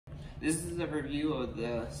This is a review of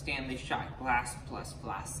the Stanley Shot Glass Plus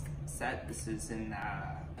Flask set. This is in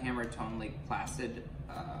Hammer Tone Lake Placid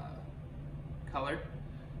color,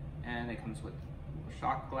 and it comes with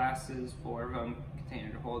shot glasses, 4 of them, container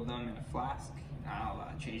to hold them, and a flask. I'll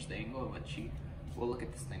change the angle and we'll look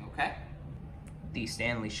at this thing, okay? The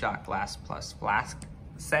Stanley Shot Glass Plus Flask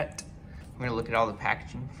set. I'm gonna look at all the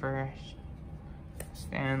packaging first.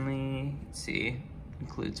 Stanley, let's see,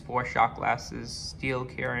 includes 4 shot glasses, steel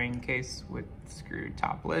carrying case with screwed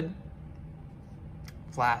top lid.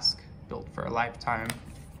 Flask, built for a lifetime.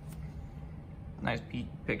 Nice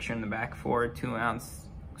picture in the back, 4 2-ounce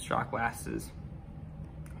shot glasses,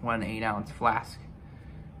 1 8-ounce flask.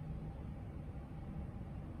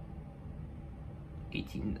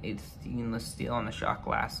 18 stainless steel on the shot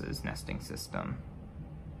glasses, nesting system.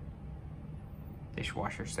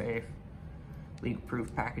 Dishwasher safe.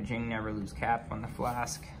 Leak-proof packaging, never lose cap on the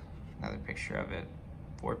flask. Another picture of it,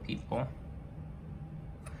 4 people.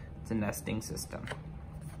 It's a nesting system.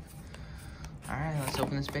 All right, let's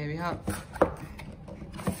open this baby up.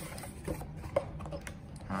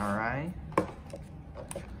 All right.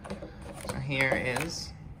 So here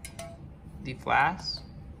is the flask.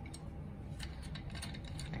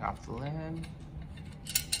 Take off the lid.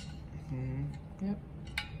 Yep.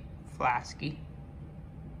 Flasky.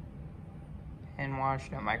 Hand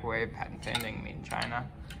washed, no microwave, patent pending, made in China.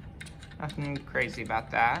 Nothing crazy about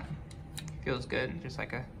that. Feels good, just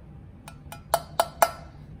like a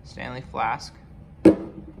Stanley flask.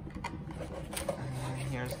 And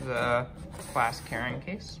here's the flask carrying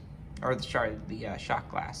case, or the shot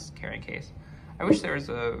glass carrying case. I wish there was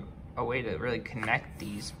a way to really connect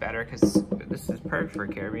these better, because this is perfect for a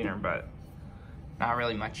carabiner, but not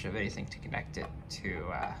really much of anything to connect it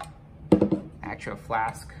to actual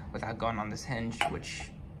flask without going on this hinge, which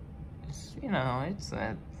is, you know, it's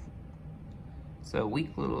a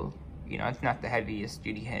weak little, you know, it's not the heaviest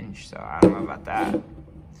duty hinge, so I don't know about that.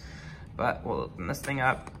 But we'll open this thing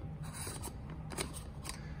up.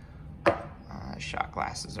 Shot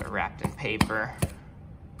glasses are wrapped in paper.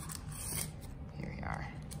 Here we are.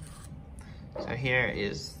 So here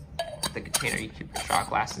is the container you keep your shot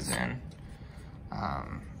glasses in.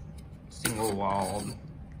 Single walled.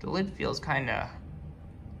 The lid feels kind of,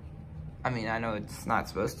 I mean, I know it's not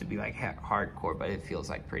supposed to be like hardcore, but it feels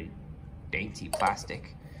like pretty dainty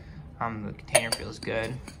plastic. The container feels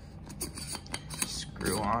good.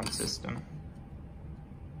 Screw on system.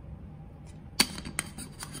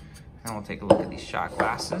 And we'll take a look at these shot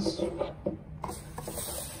glasses.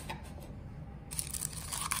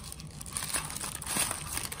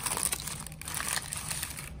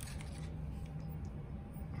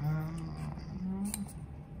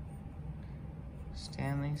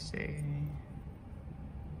 Stanley, say,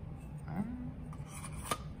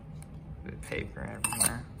 bit of paper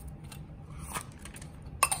everywhere.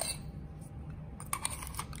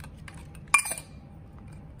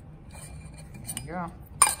 There you go.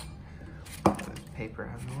 Put the paper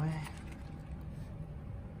out of the way.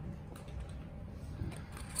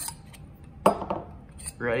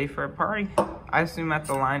 Ready for a party. I assume that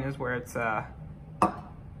the line is where it's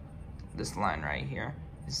this line right here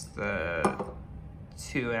is the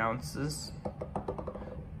 2 ounces.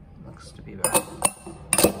 Looks to be about.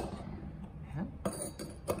 Yeah.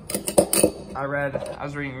 I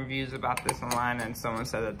was reading reviews about this online, and someone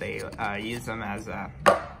said that they use them as their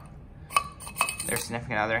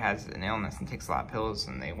significant other has an illness and takes a lot of pills,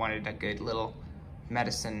 and they wanted a good little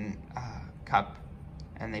medicine cup,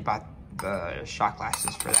 and they bought the shot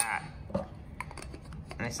glasses for that.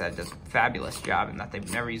 And they said it does a fabulous job, and that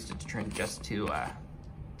they've never used it to drink, just to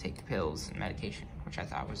take pills and medication, which I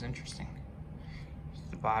thought was interesting. Here's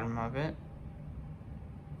the bottom of it.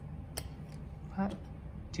 But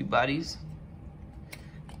 2 buddies.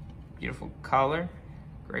 Beautiful color.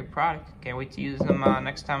 Great product. Can't wait to use them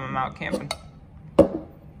next time I'm out camping.